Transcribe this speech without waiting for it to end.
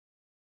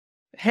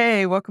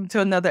Hey, welcome to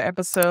another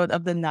episode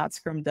of the Not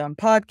Scrum Dumb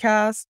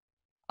podcast.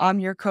 I'm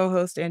your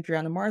co-host,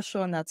 Adriana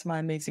Marshall, and that's my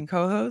amazing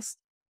co-host.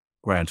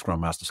 Grand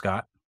Scrum Master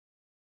Scott.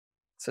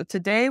 So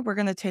today we're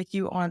going to take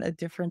you on a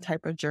different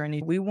type of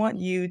journey. We want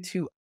you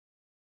to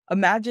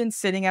imagine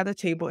sitting at a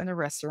table in a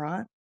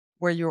restaurant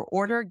where your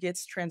order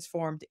gets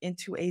transformed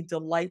into a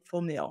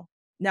delightful meal.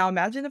 Now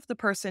imagine if the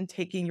person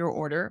taking your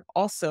order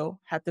also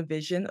had the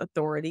vision,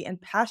 authority, and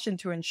passion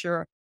to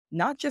ensure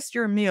not just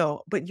your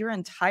meal, but your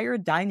entire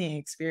dining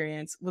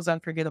experience was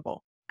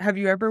unforgettable. Have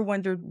you ever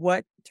wondered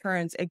what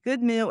turns a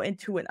good meal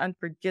into an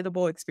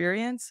unforgettable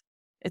experience?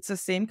 It's the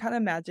same kind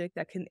of magic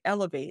that can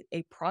elevate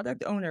a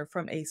product owner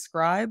from a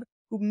scribe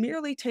who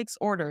merely takes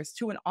orders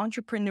to an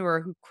entrepreneur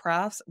who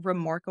crafts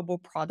remarkable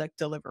product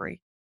delivery.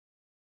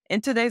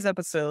 In today's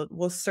episode,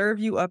 we'll serve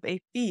you up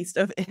a feast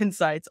of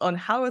insights on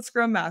how a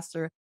Scrum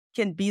Master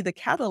can be the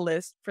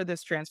catalyst for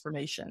this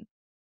transformation.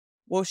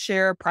 We'll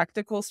share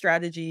practical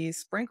strategies,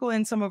 sprinkle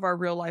in some of our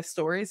real life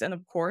stories, and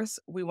of course,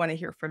 we want to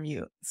hear from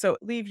you. So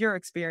leave your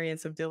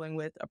experience of dealing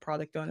with a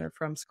product owner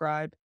from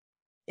Scribe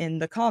in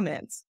the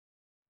comments.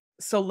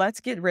 So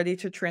let's get ready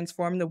to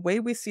transform the way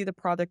we see the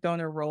product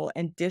owner role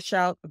and dish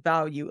out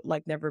value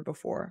like never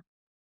before.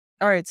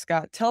 All right,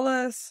 Scott, tell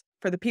us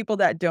for the people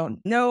that don't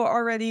know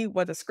already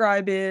what a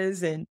scribe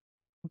is and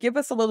give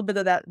us a little bit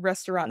of that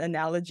restaurant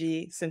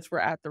analogy since we're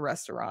at the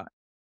restaurant.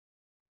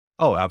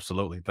 Oh,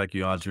 absolutely. Thank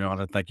you,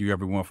 Adriana. Thank you,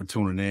 everyone, for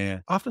tuning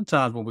in.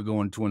 Oftentimes, when we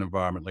go into an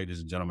environment, ladies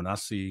and gentlemen, I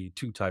see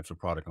two types of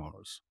product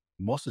owners.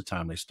 Most of the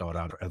time, they start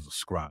out as a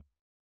scribe.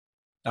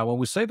 Now, when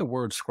we say the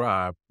word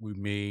scribe, we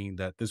mean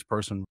that this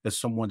person is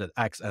someone that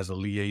acts as a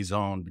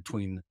liaison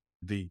between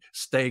the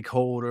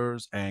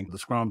stakeholders and the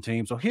Scrum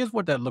team. So here's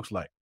what that looks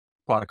like.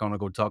 Product owner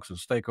go talks to the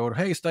stakeholder.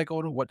 Hey,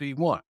 stakeholder, what do you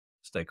want?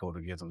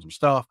 Stakeholder gives them some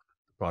stuff.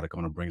 The product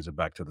owner brings it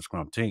back to the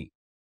Scrum team.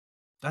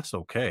 That's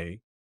okay.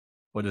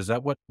 But is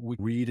that what we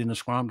read in the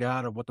Scrum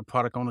Guide of what the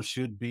product owner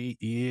should be,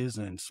 is,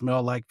 and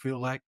smell like, feel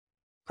like?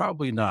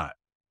 Probably not.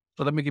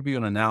 So let me give you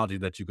an analogy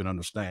that you can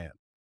understand.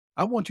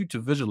 I want you to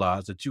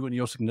visualize that you and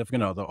your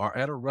significant other are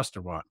at a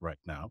restaurant right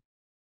now.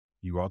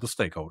 You are the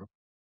stakeholder,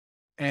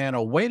 and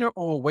a waiter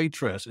or a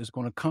waitress is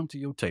going to come to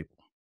your table,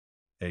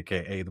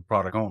 aka the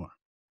product owner.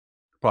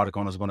 The product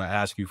owner is going to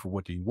ask you for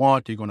what do you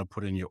want. You're going to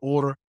put in your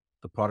order.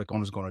 The product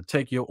owner is going to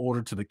take your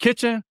order to the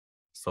kitchen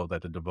so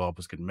that the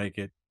developers can make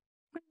it.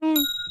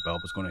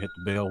 Developer's going to hit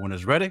the bell when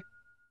it's ready.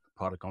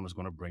 Product owner is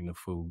going to bring the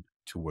food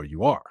to where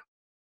you are.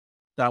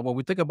 Now, when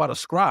we think about a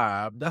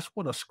scribe, that's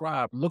what a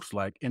scribe looks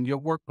like in your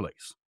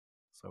workplace.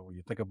 So when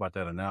you think about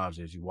that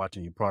analogy as you're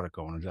watching your product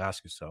owner, just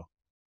ask yourself,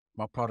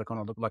 my product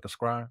owner look like a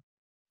scribe?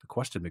 The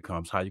question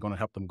becomes, how are you going to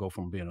help them go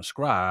from being a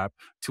scribe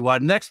to our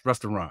next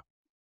restaurant?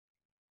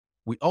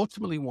 We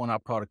ultimately want our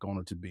product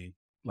owner to be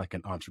like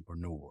an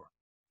entrepreneur.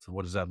 So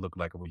what does that look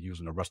like if we're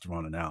using a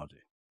restaurant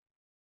analogy?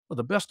 Well,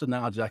 the best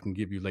analogy I can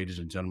give you, ladies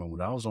and gentlemen, when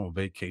I was on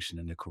vacation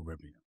in the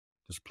Caribbean,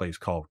 this place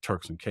called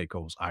Turks and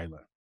Caicos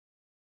Island,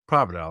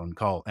 private island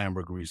called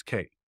Ambergris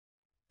Caye.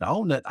 Now,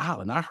 on that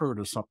island, I heard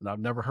of something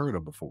I've never heard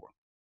of before.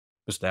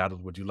 Mr.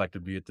 Adams, would you like to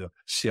be at the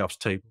chef's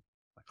table?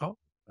 Like, oh,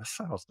 that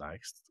sounds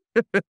nice.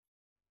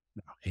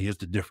 Now, here's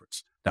the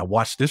difference. Now,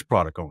 watch this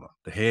product owner,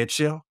 the head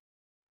chef,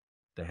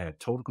 that had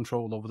total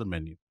control over the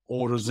menu,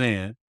 orders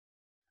in.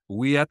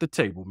 We at the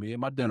table, me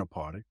and my dinner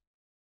party. The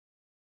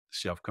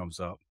chef comes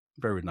up,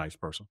 very nice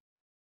person.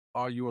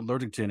 Are you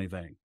allergic to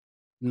anything?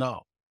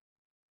 No.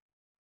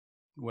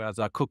 Well, as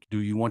I cook, do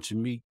you want your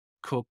meat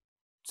cooked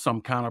some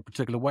kind of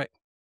particular way?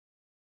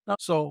 No.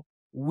 So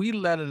we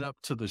let it up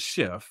to the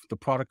chef, the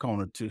product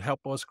owner, to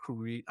help us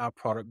create our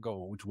product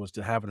goal, which was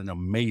to have an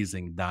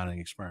amazing dining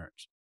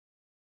experience.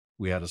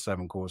 We had a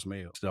 7-course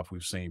meal, stuff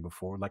we've seen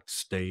before, like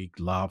steak,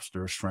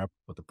 lobster, shrimp,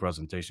 but the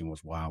presentation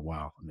was wow,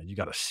 wow. And then you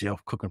got a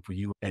chef cooking for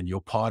you and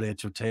your party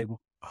at your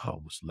table. Oh,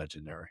 it was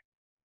legendary.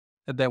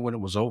 And then when it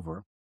was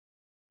over,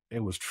 it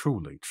was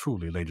truly,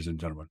 truly, ladies and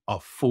gentlemen, a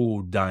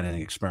full dining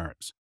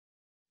experience.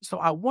 So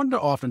I wonder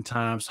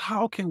oftentimes,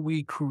 how can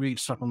we create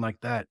something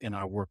like that in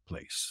our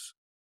workplace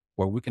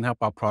where we can help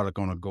our product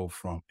owner go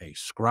from a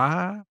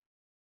scribe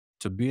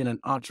to being an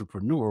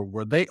entrepreneur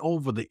where they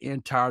over the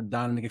entire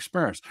dining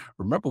experience?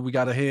 Remember, we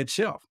got a head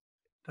chef.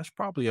 That's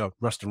probably a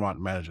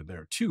restaurant manager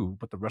there too,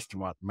 but the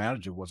restaurant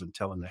manager wasn't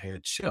telling the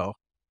head chef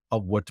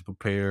of what to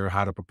prepare,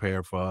 how to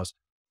prepare for us.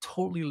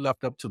 Totally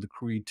left up to the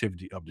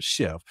creativity of the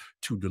chef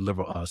to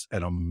deliver us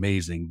an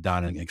amazing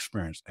dining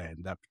experience.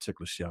 And that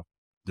particular chef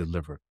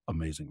delivered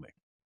amazingly.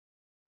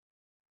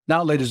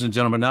 Now, ladies and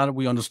gentlemen, now that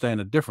we understand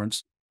the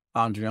difference,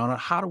 Andriana,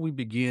 how do we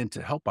begin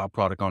to help our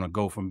product owner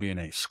go from being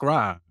a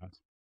scribe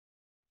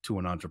to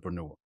an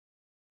entrepreneur?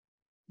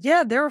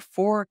 Yeah, there are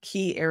four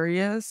key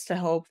areas to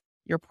help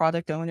your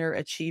product owner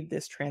achieve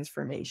this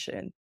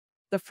transformation.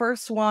 The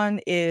first one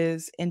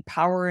is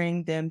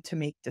empowering them to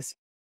make this.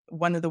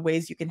 One of the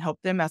ways you can help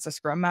them as a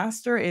scrum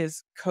master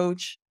is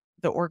coach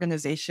the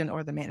organization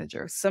or the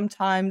manager.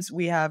 Sometimes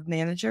we have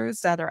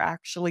managers that are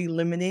actually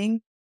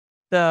limiting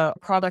the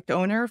product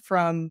owner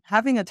from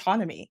having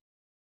autonomy.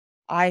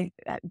 I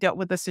dealt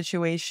with a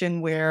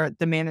situation where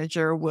the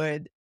manager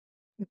would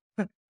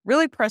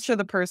really pressure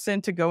the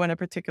person to go in a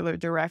particular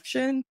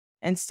direction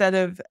instead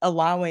of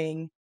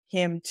allowing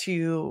him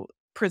to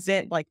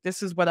present like,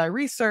 this is what I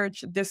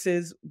researched, this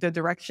is the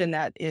direction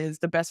that is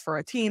the best for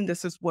our team,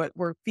 this is what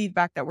we're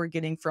feedback that we're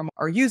getting from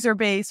our user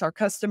base, our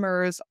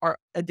customers, our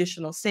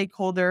additional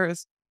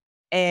stakeholders,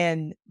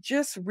 and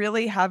just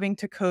really having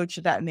to coach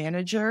that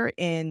manager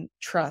in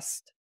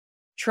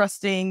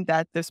trusting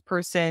that this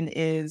person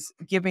is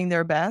giving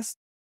their best,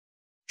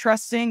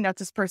 trusting that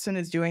this person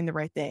is doing the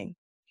right thing.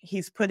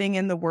 He's putting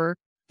in the work.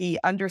 He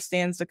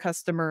understands the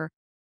customer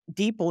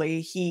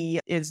deeply.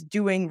 He is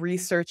doing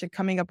research and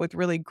coming up with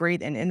really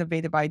great and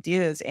innovative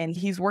ideas, and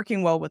he's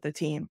working well with the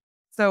team.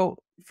 So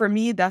for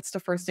me, that's the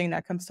first thing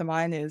that comes to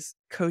mind is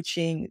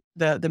coaching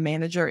the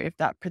manager if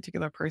that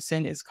particular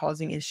person is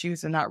causing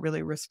issues and not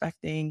really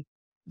respecting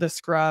the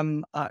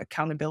Scrum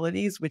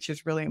accountabilities, which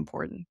is really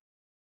important.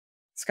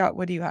 Scott,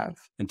 what do you have?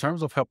 In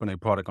terms of helping a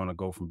product owner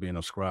go from being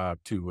a scribe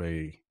to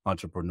a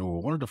entrepreneur,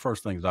 one of the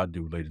first things I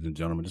do, ladies and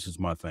gentlemen, this is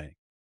my thing.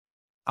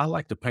 I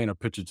like to paint a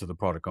picture to the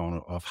product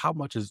owner of how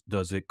much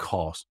does it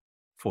cost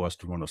for us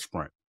to run a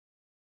sprint.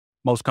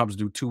 Most companies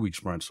do 2 week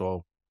sprints.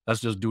 So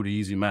let's just do the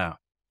easy math.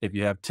 If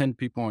you have 10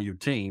 people on your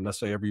team, let's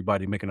say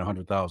everybody making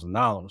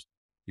 $100,000,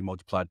 you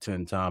multiply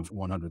 10 times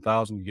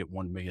 100,000, you get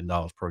 $1 million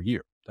per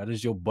year. That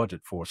is your budget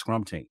for a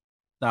scrum team.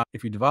 Now,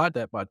 if you divide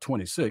that by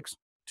 26,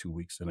 2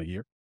 weeks in a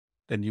year,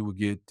 then you would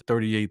get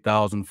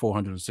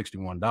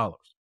 $38,461.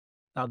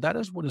 Now, that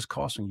is what it's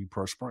costing you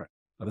per sprint.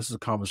 Now, this is a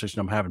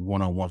conversation I'm having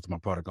one on one with my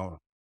product owner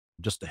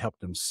just to help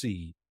them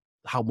see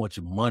how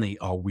much money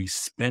are we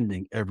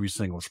spending every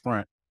single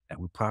sprint. And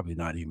we're probably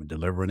not even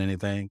delivering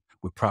anything.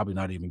 We're probably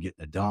not even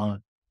getting it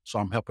done. So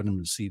I'm helping them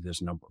to see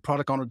this number.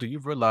 Product owner, do you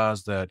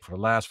realize that for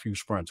the last few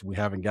sprints, we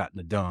haven't gotten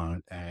it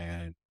done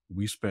and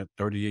we spent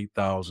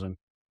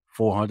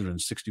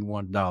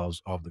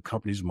 $38,461 of the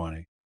company's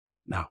money.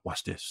 Now,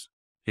 watch this.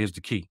 Here's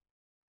the key.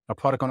 Now,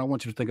 product owner, I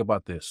want you to think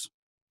about this.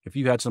 If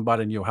you had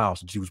somebody in your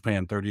house that you was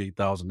paying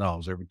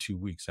 $38,000 every 2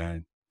 weeks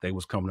and they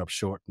was coming up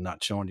short,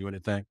 not showing you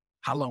anything,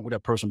 how long would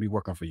that person be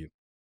working for you?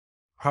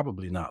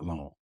 Probably not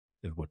long,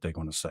 is what they're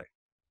going to say.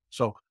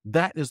 So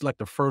that is like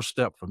the first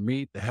step for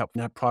me to help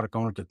that product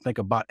owner to think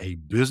about a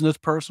business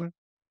person,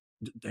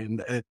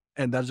 and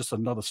that's just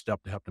another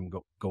step to help them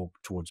go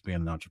towards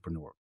being an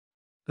entrepreneur.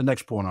 The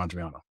next point,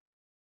 Adriana.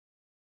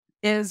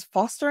 Is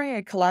fostering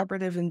a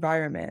collaborative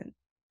environment.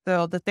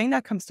 So the thing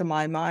that comes to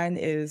my mind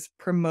is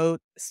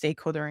promote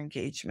stakeholder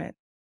engagement.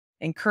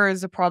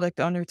 Encourage the product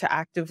owner to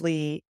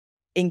actively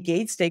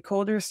engage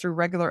stakeholders through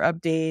regular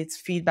updates,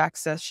 feedback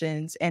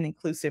sessions, and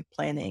inclusive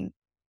planning.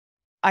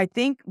 I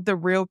think the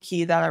real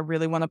key that I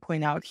really want to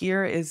point out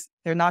here is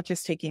they're not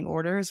just taking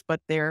orders,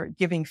 but they're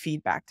giving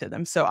feedback to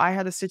them. So I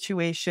had a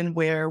situation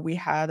where we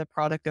had a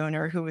product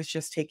owner who was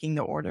just taking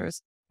the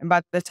orders. And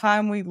by the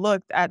time we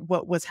looked at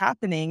what was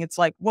happening, it's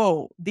like,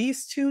 whoa,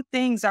 these two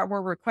things that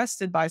were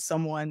requested by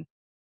someone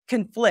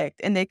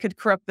conflict and they could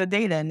corrupt the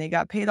data and they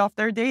got paid off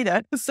their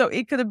data. So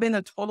it could have been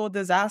a total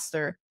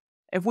disaster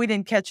if we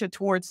didn't catch it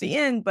towards the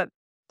end. But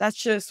that's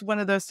just one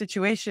of those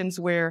situations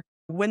where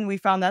when we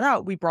found that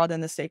out, we brought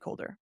in the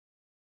stakeholder.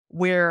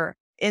 We're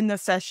in the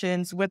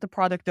sessions with the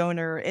product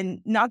owner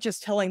and not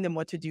just telling them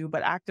what to do,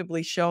 but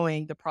actively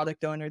showing the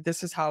product owner,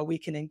 this is how we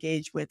can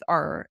engage with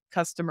our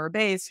customer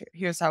base.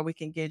 Here's how we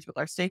can engage with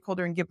our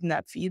stakeholder and give them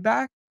that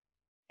feedback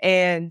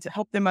and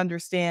help them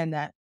understand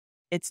that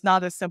it's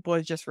not as simple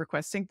as just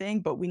requesting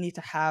thing, but we need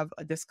to have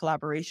this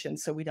collaboration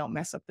so we don't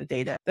mess up the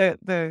data.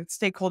 The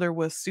stakeholder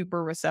was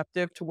super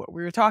receptive to what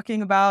we were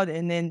talking about,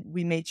 and then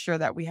we made sure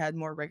that we had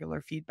more regular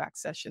feedback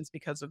sessions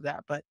because of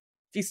that. But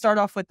if you start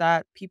off with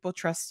that, people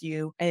trust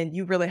you, and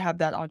you really have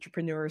that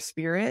entrepreneur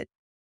spirit.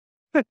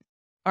 All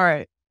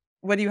right,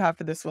 what do you have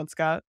for this one,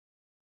 Scott?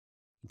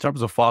 In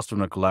terms of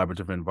fostering a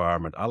collaborative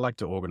environment, I like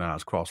to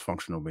organize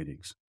cross-functional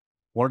meetings.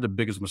 One of the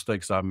biggest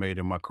mistakes I made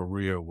in my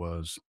career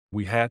was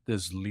we had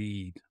this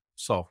lead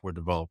software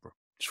developer,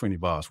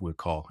 Srinivas, we'll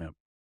call him.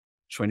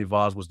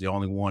 Srinivas was the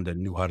only one that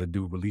knew how to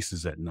do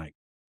releases at night.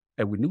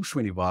 And we knew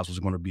Srinivas was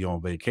going to be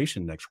on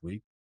vacation next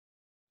week.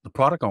 The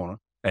product owner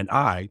and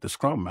I, the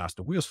Scrum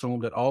Master, we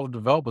assumed that all the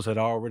developers had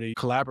already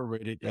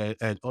collaborated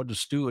and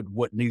understood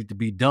what needed to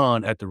be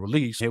done at the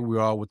release. Here we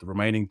are with the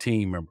remaining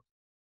team members.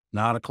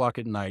 9 o'clock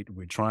at night,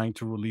 we're trying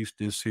to release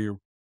this here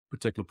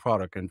particular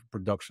product in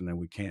production and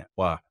we can't.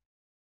 Why?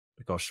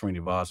 Because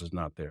Srinivas is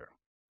not there.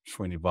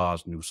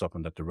 Srinivas knew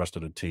something that the rest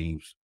of the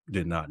teams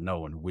did not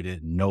know, and we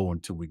didn't know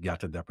until we got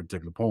to that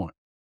particular point.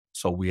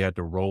 So we had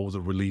to roll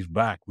the release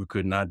back. We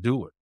could not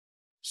do it.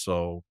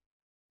 So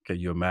can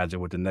you imagine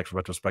what the next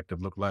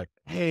retrospective looked like?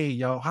 Hey,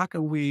 yo, how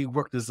can we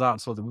work this out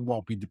so that we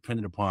won't be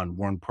dependent upon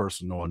one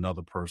person or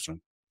another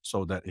person?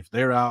 So that if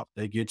they're out,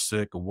 they get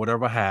sick or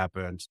whatever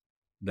happens,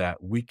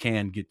 that we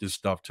can get this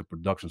stuff to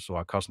production so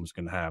our customers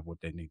can have what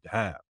they need to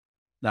have.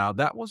 Now,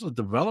 that was a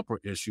developer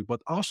issue, but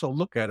also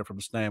look at it from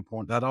a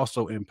standpoint that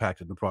also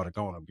impacted the product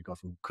owner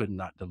because we could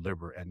not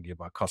deliver and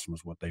give our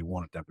customers what they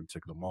want at that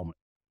particular moment.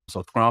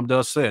 So Scrum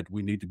does said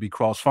we need to be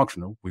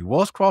cross-functional. We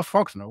was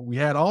cross-functional. We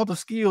had all the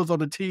skills on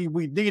the team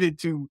we needed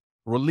to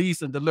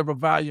release and deliver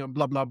value and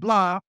blah, blah,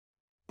 blah,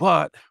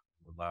 but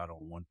relied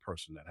on one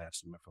person that had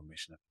some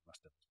information that the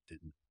rest of us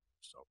didn't.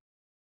 So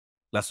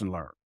lesson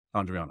learned.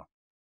 Adriana.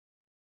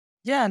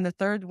 Yeah, and the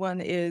third one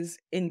is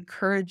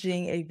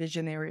encouraging a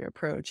visionary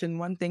approach. And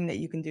one thing that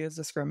you can do as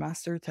a Scrum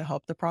Master to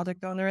help the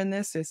product owner in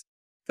this is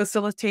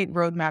facilitate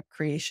roadmap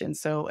creation.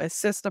 So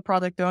assist the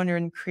product owner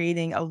in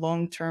creating a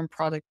long-term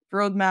product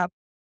roadmap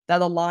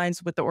that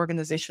aligns with the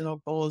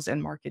organizational goals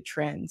and market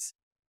trends.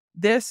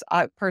 This,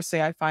 I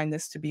personally, I find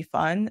this to be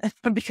fun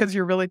because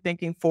you're really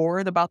thinking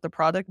forward about the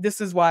product.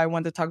 This is why I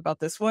wanted to talk about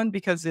this one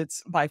because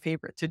it's my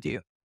favorite to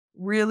do.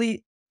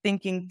 Really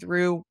thinking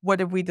through what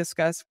have we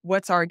discussed?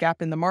 What's our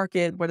gap in the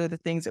market? What are the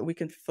things that we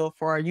can fulfill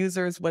for our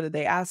users? What are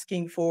they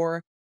asking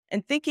for?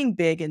 And thinking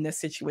big in this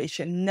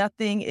situation.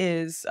 Nothing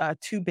is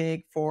too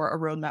big for a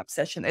roadmap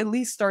session, at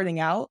least starting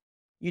out.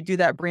 You do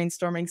that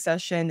brainstorming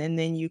session and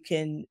then you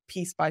can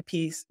piece by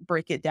piece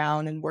break it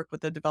down and work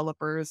with the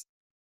developers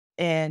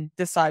and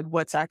decide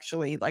what's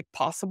actually like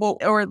possible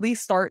or at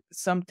least start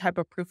some type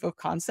of proof of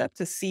concept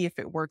to see if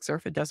it works or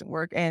if it doesn't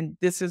work. And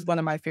this is one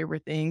of my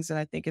favorite things. And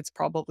I think it's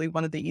probably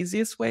one of the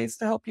easiest ways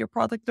to help your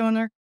product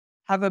owner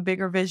have a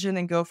bigger vision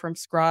and go from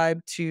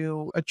scribe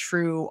to a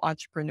true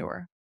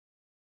entrepreneur.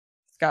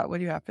 Scott, what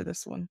do you have for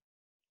this one?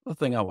 The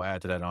thing I will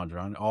add to that,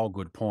 Andre, on all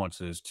good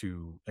points is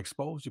to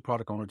expose your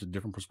product owner to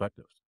different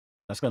perspectives.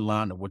 That's going to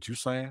line to what you're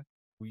saying.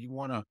 You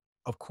want to,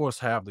 of course,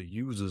 have the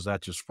users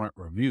at your front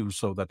review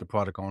so that the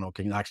product owner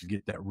can actually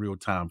get that real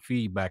time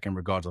feedback in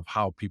regards of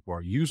how people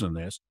are using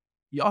this.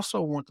 You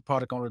also want the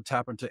product owner to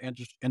tap into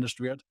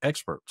industry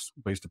experts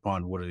based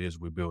upon what it is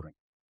we're building.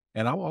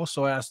 And I will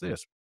also ask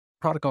this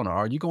product owner,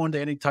 are you going to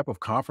any type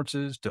of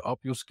conferences to up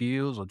your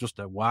skills or just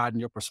to widen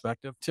your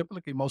perspective?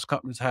 Typically, most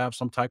companies have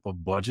some type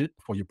of budget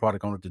for your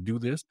product owner to do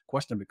this. The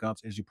question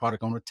becomes, is your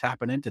product owner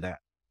tapping into that?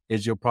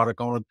 Is your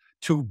product owner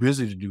too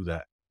busy to do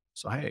that?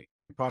 So, hey,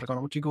 product owner,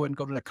 why don't you go ahead and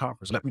go to that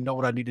conference? Let me know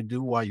what I need to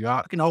do while you're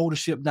out. I can hold the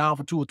ship down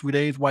for 2 or 3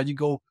 days while you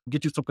go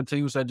get you some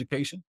continuous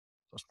education.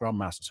 So, Scrum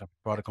Masters help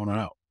your product owner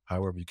out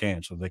however you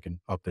can so they can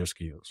up their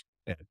skills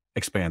and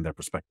expand their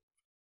perspective.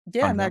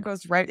 Yeah, and that Andrea?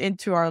 goes right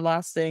into our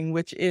last thing,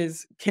 which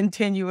is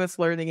continuous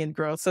learning and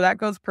growth. So that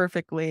goes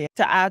perfectly.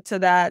 To add to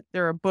that,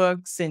 there are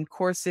books and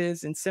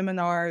courses and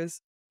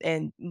seminars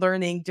and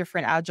learning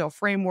different agile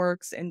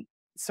frameworks and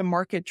some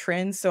market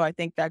trends. So I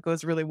think that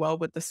goes really well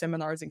with the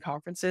seminars and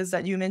conferences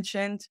that you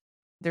mentioned.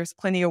 There's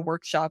plenty of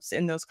workshops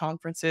in those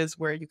conferences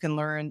where you can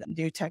learn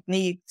new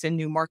techniques and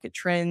new market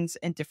trends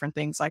and different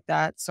things like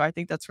that. So I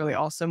think that's really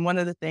awesome. One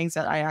of the things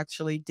that I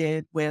actually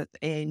did with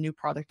a new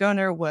product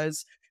owner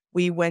was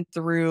we went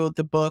through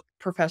the book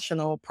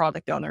Professional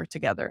Product Owner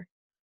together,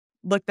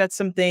 looked at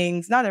some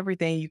things, not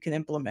everything you can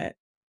implement.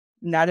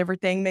 Not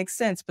everything makes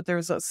sense, but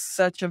there's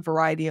such a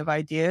variety of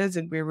ideas,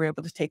 and we were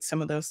able to take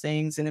some of those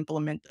things and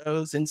implement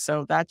those. And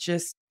so that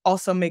just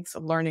also makes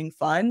learning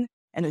fun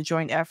and a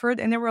joint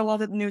effort. And there were a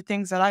lot of new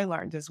things that I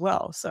learned as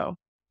well. So,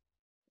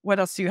 what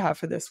else do you have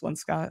for this one,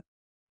 Scott?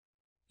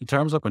 In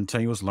terms of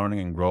continuous learning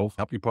and growth,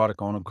 help your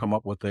product owner come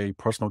up with a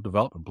personal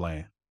development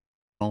plan.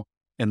 Know,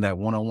 in that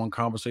one-on-one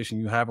conversation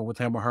you having with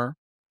him or her,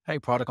 hey,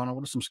 product owner,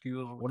 what are some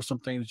skills? What are some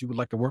things that you would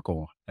like to work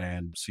on?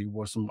 And see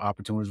what some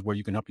opportunities where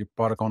you can help your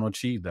product owner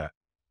achieve that.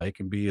 It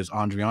can be as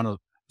Andriana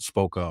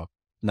spoke of.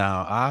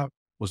 Now, I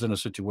was in a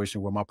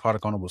situation where my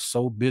product owner was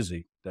so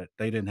busy that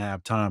they didn't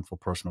have time for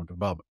personal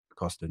development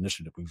because of the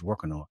initiative we was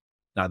working on.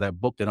 Now, that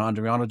book that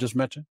Andriana just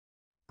mentioned,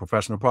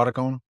 Professional Product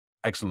Owner,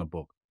 excellent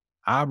book.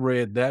 I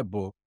read that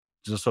book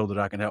just so that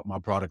I can help my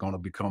product owner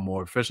become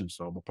more efficient.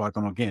 So my product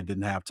owner again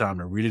didn't have time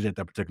to read it at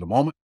that particular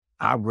moment.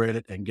 I read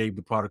it and gave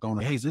the product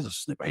owner, hey, this is a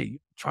snip. Hey,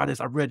 try this.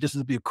 I read this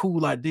would be a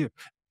cool idea.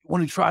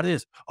 Want to try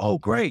this? Oh,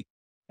 great.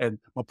 And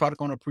my product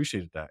owner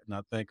appreciated that. And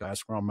I think as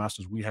Scrum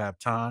Masters, we have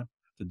time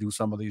to do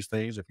some of these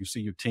things. If you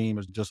see your team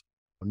is just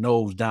a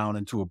nose down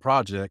into a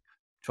project,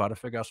 try to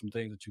figure out some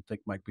things that you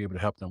think might be able to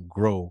help them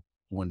grow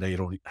when they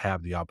don't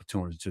have the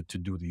opportunity to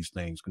do these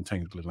things,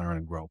 continuously learn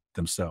and grow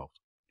themselves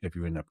if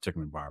you're in that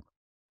particular environment.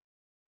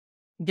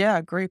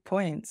 Yeah, great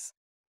points.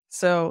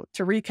 So,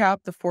 to recap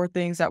the four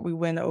things that we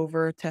went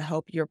over to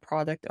help your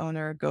product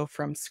owner go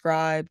from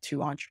scribe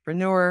to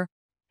entrepreneur: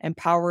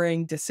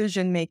 empowering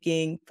decision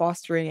making,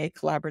 fostering a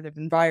collaborative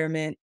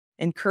environment,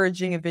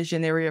 encouraging a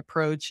visionary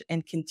approach,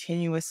 and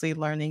continuously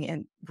learning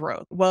and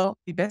growth. Well,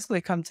 we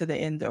basically come to the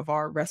end of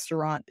our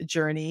restaurant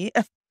journey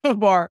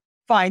of our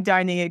fine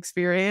dining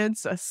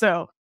experience.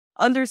 So,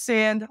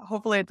 understand,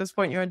 hopefully at this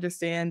point you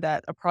understand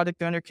that a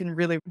product owner can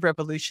really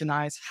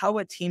revolutionize how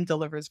a team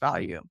delivers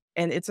value.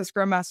 And it's a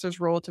scrum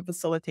master's role to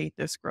facilitate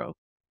this growth.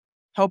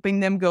 Helping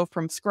them go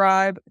from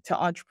scribe to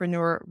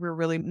entrepreneur will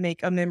really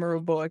make a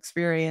memorable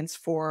experience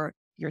for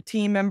your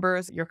team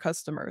members, your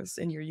customers,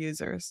 and your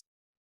users.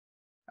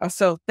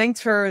 So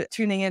thanks for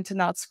tuning in to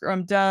Not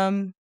Scrum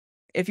Dumb.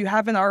 If you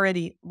haven't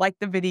already, like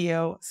the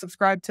video,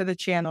 subscribe to the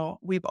channel.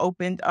 We've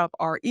opened up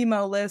our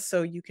email list,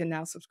 so you can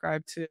now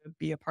subscribe to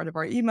be a part of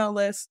our email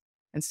list.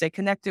 and stay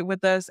connected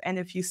with us. And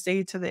if you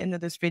stay to the end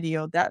of this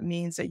video, that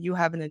means that you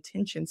have an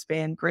attention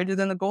span greater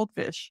than a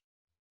goldfish.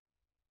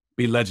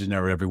 Be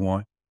legendary,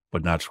 everyone,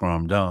 but not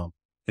Scrum Dumb.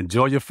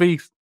 Enjoy your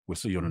feast. We'll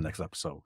see you on the next episode.